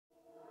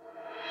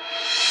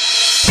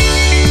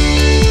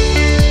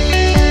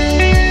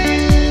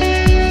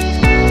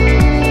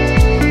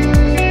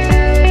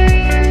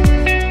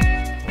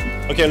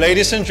Okay,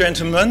 ladies and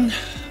gentlemen,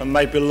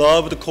 my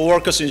beloved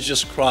co-workers in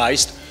Jesus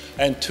Christ,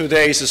 and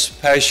today's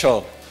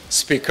special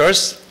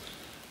speakers,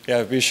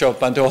 Bishop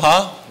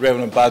Pantoja,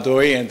 Reverend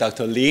Badoy, and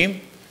Dr.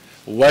 Lim.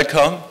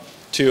 Welcome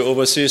to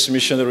Overseas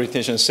Missionary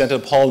Retention Center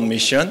Paul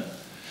Mission.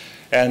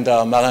 And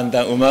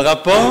magandang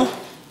umaga po,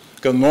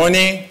 good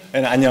morning,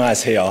 and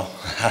안녕하세요.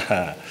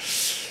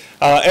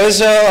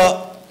 As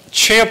a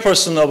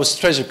chairperson of the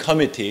Strategic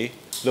Committee,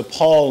 the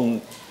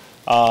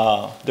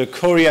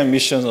Korean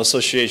Mission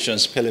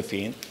Association's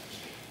Philippines,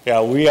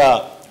 we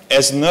are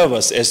as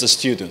nervous as the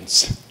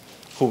students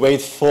who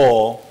wait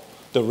for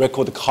the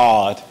record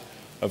card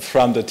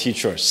from the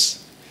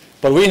teachers.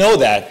 But we know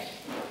that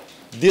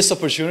this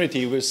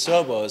opportunity will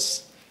serve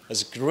us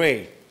as a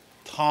great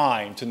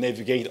time to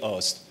navigate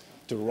us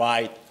to the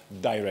right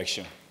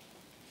direction.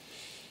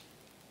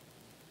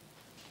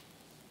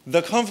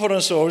 The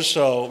conference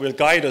also will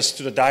guide us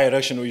to the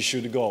direction we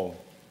should go.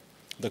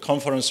 The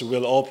conference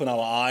will open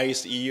our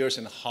eyes, ears,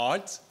 and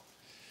hearts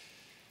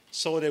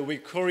so that we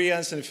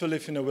Koreans and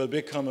Filipinos will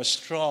become a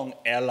strong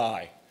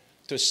ally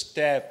to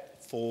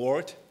step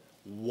forward,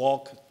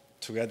 walk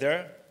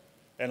together,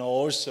 and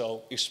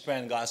also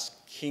expand God's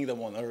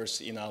kingdom on earth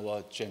in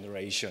our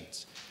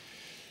generations.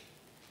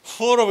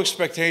 Full of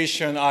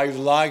expectation, I would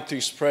like to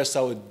express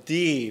our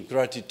deep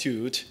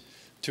gratitude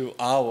to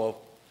our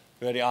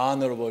very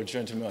honorable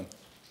gentlemen,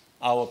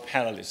 our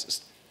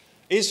panelists.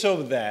 Each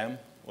of them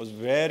was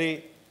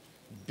very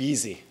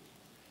busy,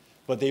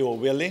 but they were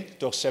willing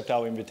to accept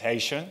our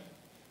invitation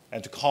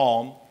and to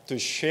come to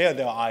share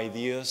their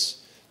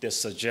ideas, their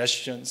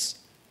suggestions,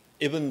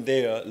 even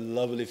their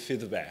lovely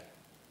feedback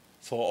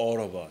for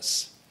all of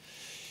us.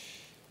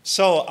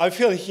 So I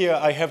feel here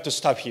I have to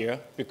stop here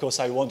because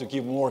I want to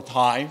give more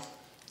time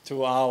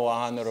to our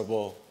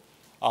honorable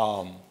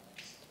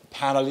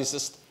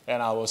panelists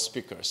and our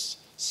speakers.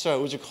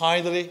 So would you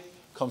kindly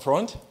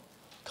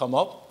come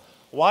up?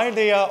 While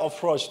they are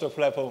approached the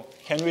platform,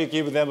 can we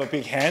give them a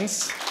big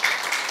hands?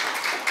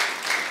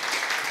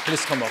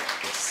 Please come up.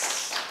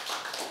 Yes.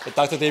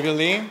 Dr. David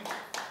Lim,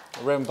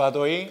 Reverend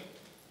Badoy,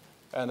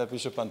 and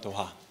Bishop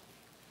Pantoja.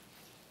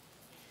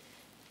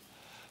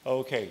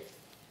 Okay.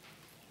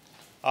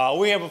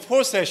 We have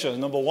 4 sessions.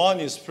 Number 1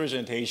 is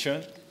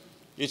presentation.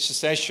 Each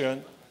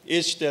session,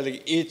 each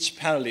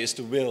panelist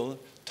will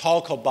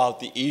talk about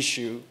the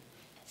issue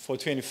for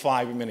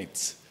 25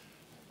 minutes.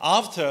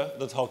 After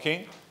the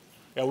talking,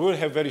 we will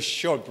have a very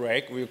short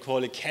break. We'll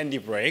call it candy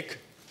break.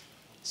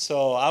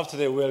 So after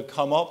that, we'll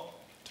come up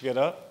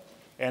together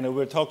and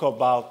we'll talk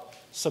about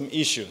some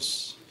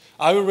issues.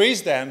 I will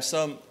raise them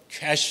some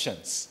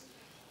questions,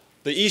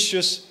 the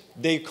issues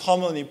they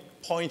commonly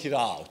pointed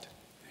out.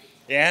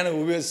 And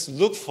we will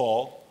look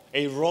for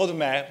a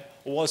roadmap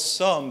or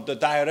the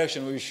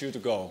direction we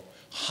should go.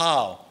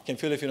 How can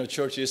Filipino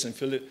churches and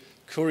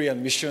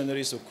Korean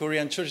missionaries or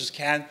Korean churches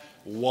can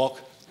work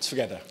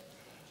together?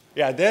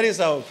 Yeah, that is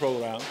our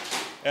program.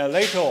 And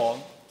later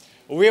on,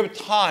 we have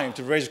time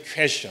to raise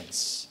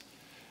questions.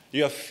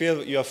 You are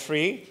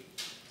free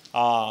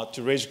to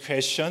raise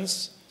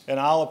questions, and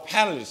our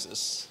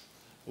panelists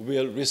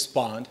will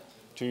respond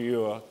to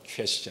your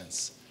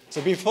questions.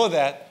 So before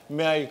that,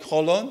 may I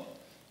call on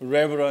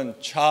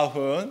Reverend Cha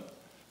Hoon,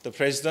 the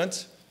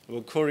president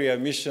of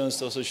Korean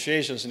Missions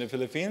Associations in the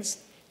Philippines,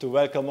 to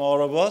welcome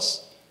all of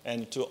us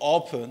and to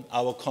open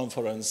our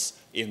conference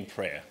in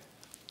prayer.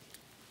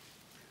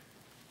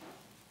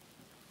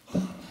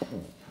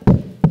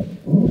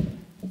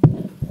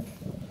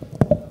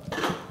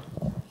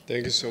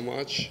 Thank you so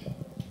much.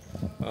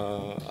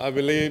 I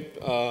believe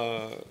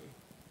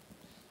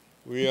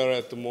we are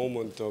at the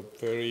moment of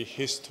very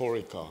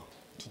historical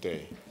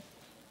today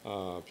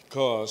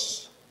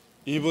because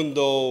even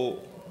though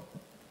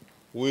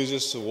we're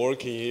just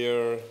working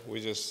here,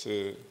 we're just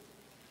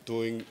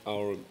doing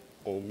our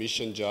own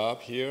mission job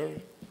here,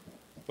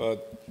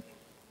 but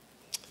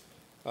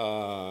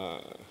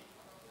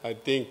I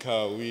think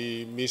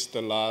we missed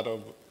a lot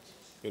of,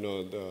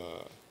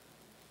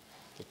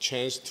 the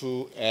chance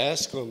to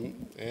ask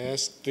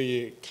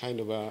the kind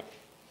of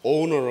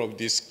owner of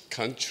this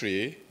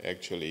country,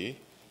 actually.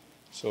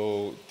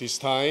 So this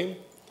time,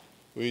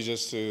 we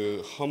just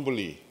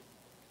humbly,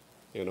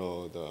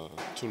 to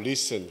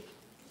listen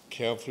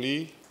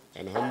carefully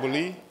and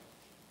humbly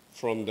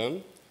from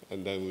them,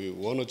 and then we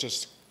want to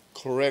just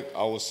correct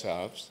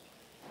ourselves,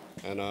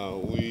 and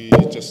we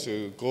just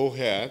go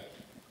ahead,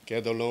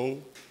 get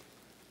along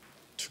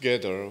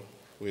together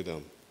with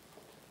them.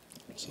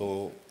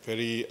 So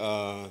very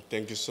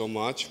thank you so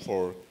much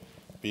for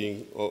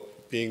being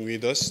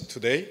with us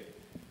today,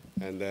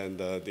 and then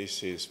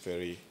this is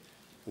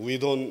we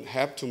don't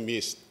have to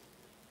miss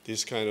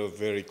this kind of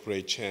very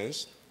great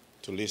chance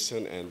to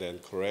listen and then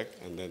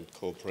correct and then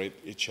cooperate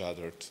each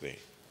other today.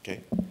 Okay,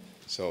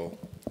 so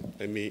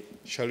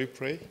shall we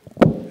pray?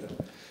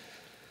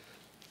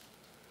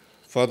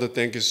 Father,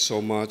 thank you so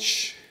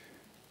much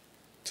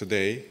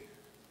today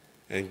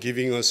and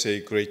giving us a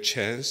great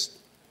chance,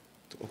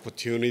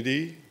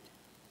 opportunity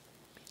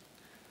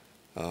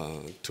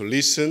to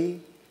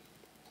listen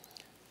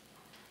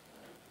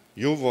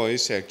your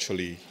voice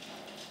actually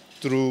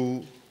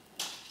through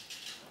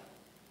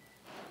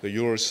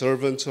your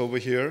servants over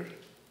here.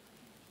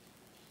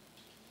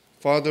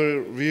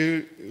 Father,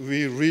 we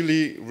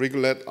really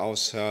regret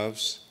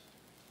ourselves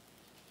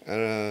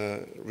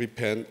and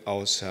repent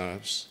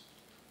ourselves,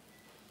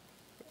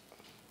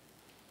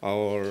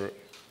 our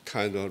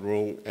kind of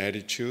wrong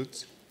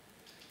attitude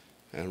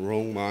and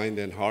wrong mind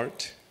and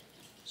heart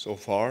so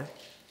far.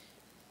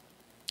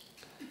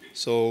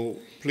 So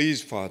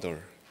please, Father,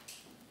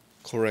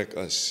 correct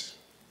us,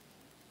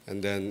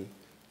 and then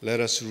let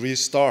us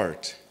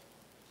restart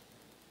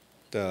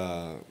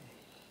the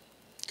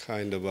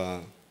kind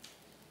of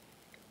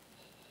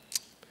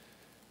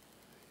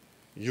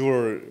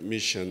your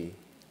mission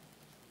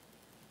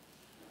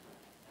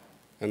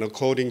and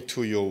according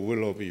to your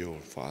will of your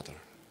Father.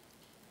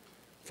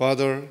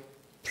 Father,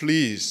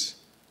 please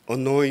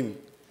anoint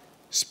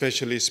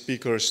especially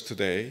speakers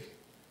today,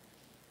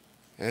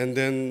 and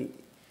then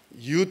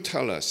you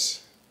tell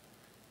us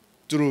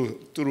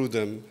through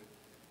them,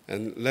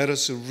 and let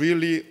us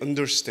really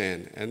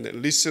understand and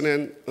listen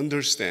and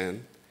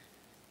understand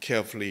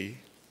carefully.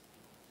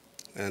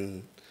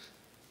 And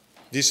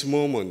this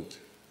moment,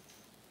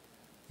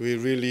 we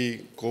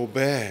really go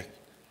back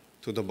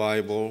to the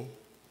Bible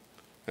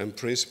and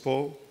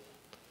principle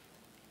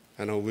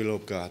and the will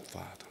of God,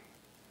 Father.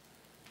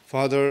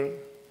 Father,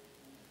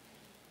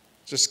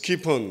 just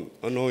keep on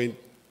anointing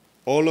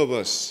all of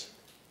us.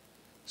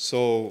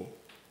 So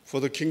for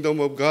the kingdom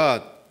of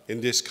God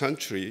in this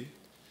country,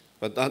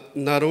 but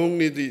not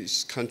only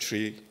this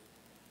country,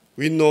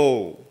 we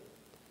know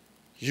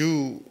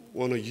you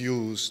want to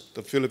use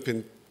the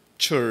Philippine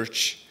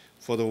church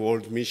for the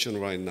world mission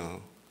right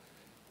now.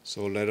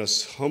 So let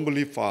us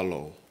humbly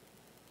follow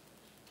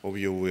of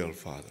your will,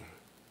 Father.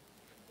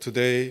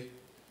 Today,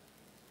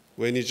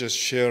 when you just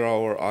share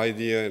our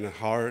idea and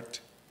heart,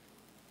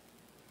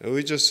 and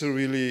we just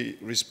really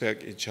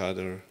respect each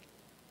other.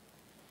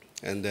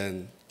 And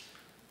then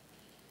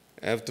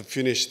after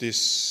finish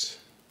this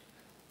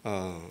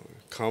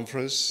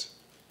conference,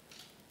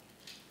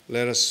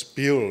 let us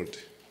build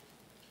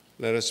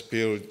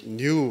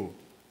new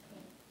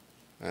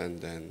and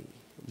then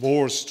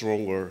more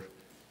stronger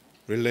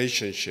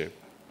relationship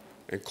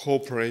and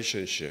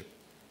cooperation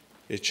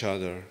each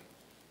other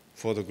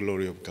for the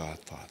glory of God,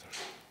 Father.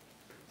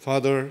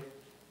 Father,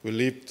 we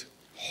lift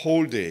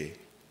whole day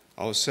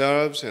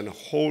ourselves and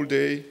whole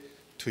day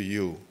to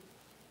you.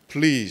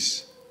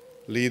 Please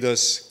lead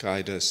us,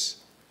 guide us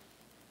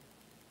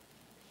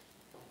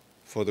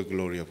for the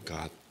glory of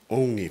God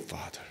only,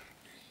 Father.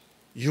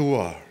 You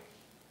are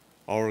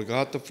our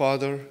God the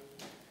Father.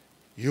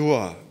 You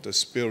are the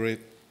Spirit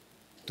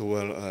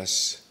dwell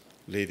us,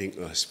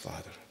 leading us,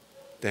 Father.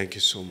 Thank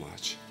you so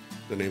much.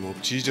 In the name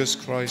of Jesus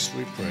Christ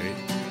we pray.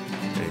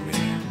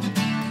 Amen.